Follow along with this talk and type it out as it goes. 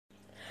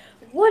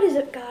What is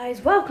up,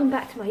 guys? Welcome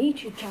back to my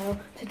YouTube channel.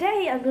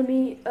 Today I'm going to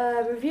be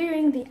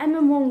reviewing the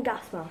MM1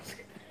 gas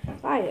mask.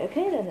 Right,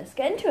 okay then, let's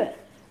get into it.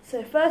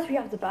 So first we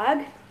have the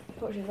bag.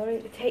 Unfortunately,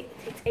 it takes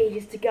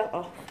ages to get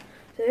off.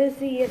 So here's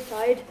the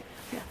side.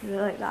 You have to do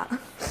it like that.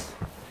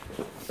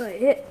 Like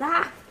hit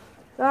that.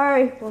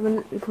 Sorry, 1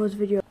 minute to pause the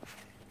video.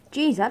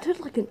 Jeez, that took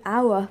like an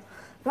hour.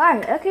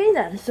 Right, okay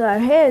then. So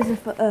here's the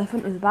front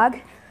of the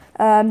bag.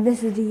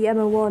 This is the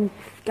MM1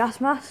 gas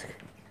mask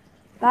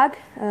bag.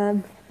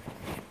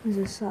 There's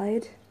a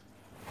side,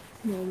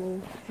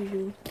 normal,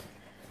 usual,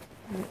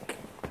 like,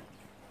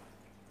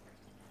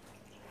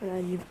 and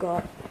then you've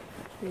got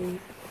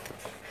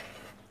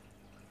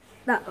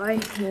that way,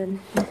 and then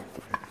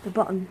the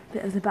bottom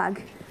bit of the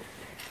bag.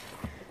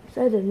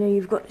 So then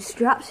you've got the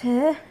straps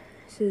here.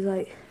 This is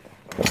like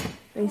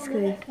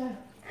basically,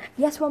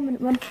 yes, 1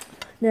 minute, one.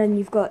 Then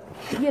you've got,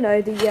 you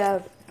know,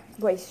 the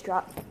waist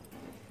strap.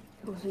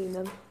 You've all seen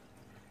them.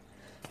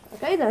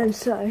 Okay then,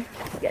 so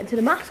get into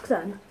the mask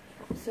then.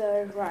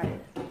 So, right,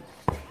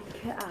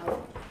 take it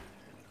out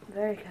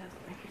very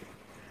carefully.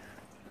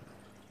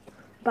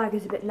 Bag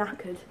is a bit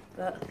knackered,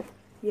 but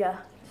yeah,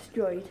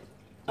 destroyed.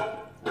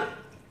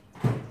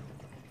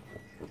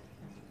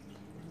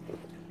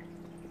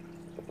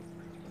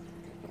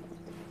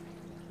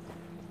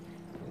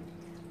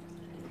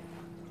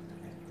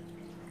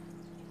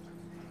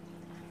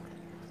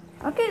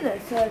 Okay then,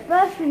 so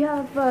first we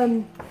have,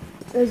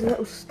 there's a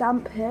little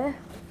stamp here.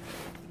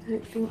 I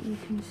don't think you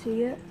can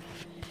see it.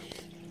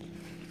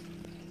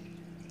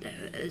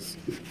 There it is.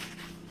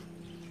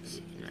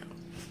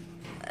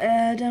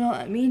 I don't know what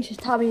that means,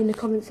 just tell me in the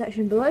comment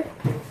section below.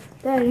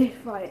 Then,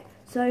 right,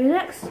 so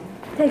next,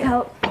 take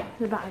out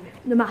the bag,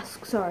 the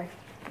mask, sorry.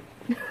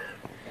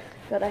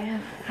 But I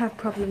have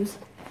problems.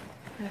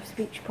 I have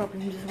speech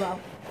problems as well.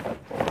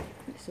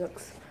 It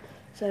sucks.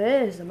 So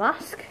here's the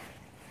mask.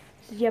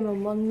 This is the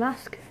MM1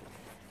 mask.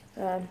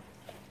 I'm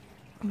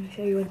going to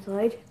show you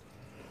inside. It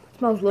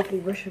smells lovely,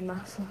 Russian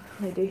mask,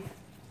 they do.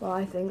 Well,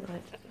 I think,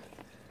 like,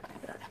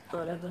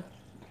 whatever.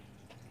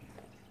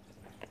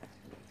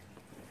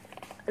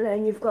 And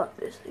then you've got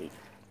this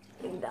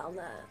thing down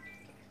there,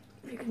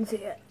 if you can see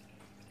it.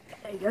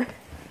 There you go.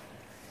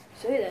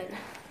 So then,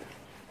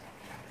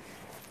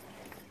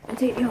 I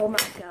take the whole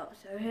mask out.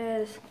 So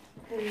here's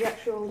the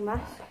actual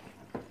mask.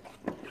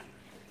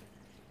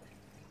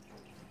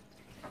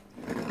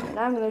 And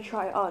I'm going to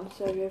try it on.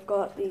 So we've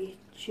got the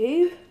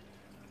tube.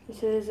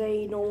 This is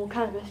a normal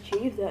canvas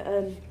tube that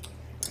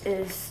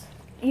is,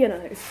 you know,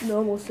 it's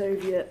normal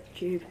Soviet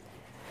tube.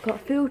 Got a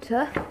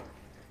filter.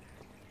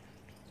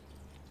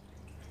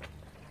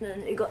 And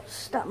then it got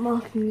stamp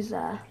markings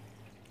there.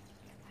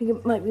 I think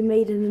it might be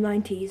made in the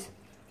 90s.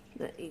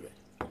 There you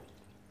go.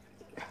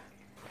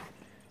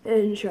 It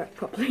didn't show it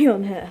properly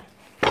on here.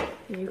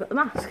 And you've got the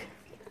mask.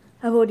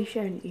 I've already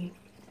shown it you.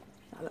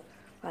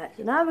 Right,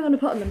 so now we're going to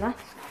put on the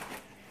mask.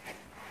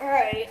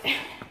 Alright.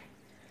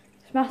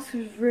 This mask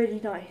is really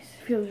nice.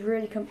 It feels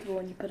really comfortable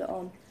when you put it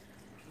on.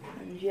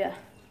 And yeah.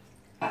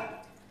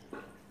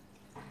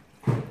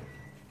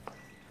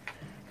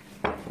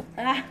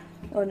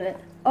 On it.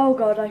 Oh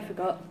god, I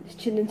forgot. It's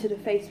chinned into the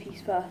face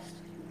piece first.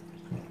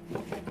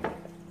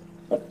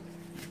 So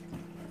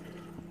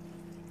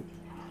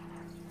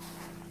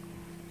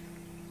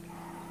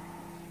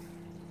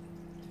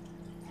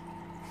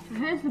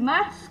here's the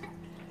mask.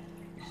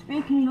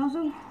 Speaking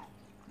nozzle.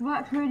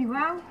 Works really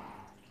well.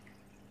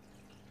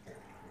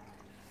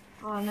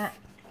 On it.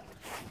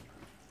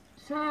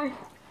 So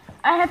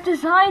I have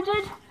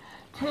decided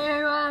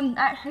to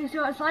actually see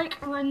what it's like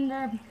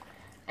when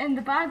in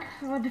the bag,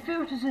 so when the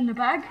filter's in the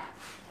bag.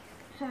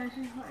 So this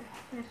is what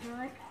it's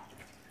like.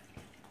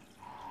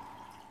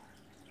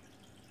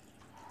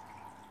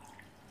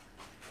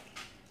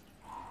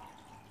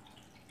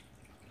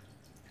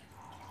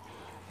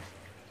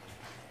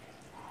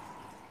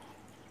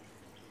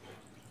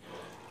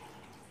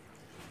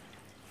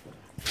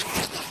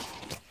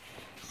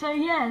 So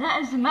yeah,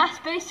 that is the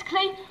mask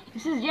basically.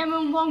 This is the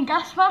MM1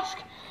 gas mask.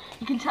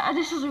 You can tell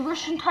this is a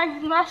Russian type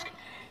of mask.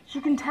 As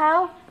you can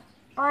tell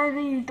by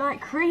the like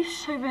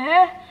crease over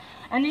here,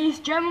 and this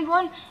German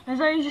one,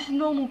 there's only just a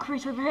normal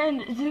crease over here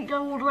and it didn't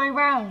go all the way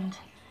around.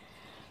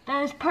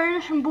 There's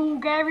Polish and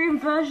Bulgarian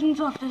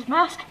versions of this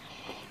mask,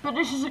 but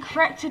this is a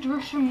corrected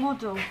Russian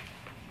model.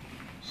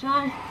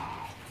 So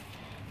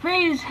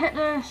please hit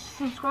the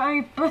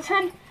subscribe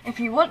button if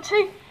you want to.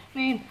 I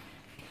mean,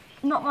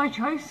 not my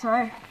choice,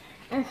 so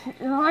if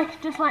you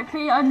like, dislike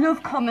me, I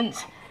love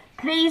comments.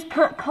 Please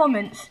put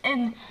comments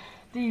in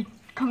the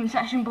comment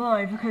section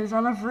below because I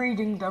love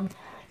reading them.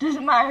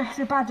 Doesn't matter if it's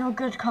a bad or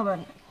good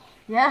comment.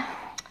 Yeah?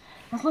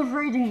 I just love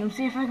reading them,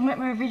 see if I can make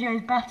my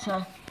videos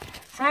better.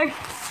 So,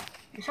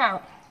 peace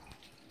out.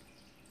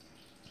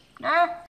 No?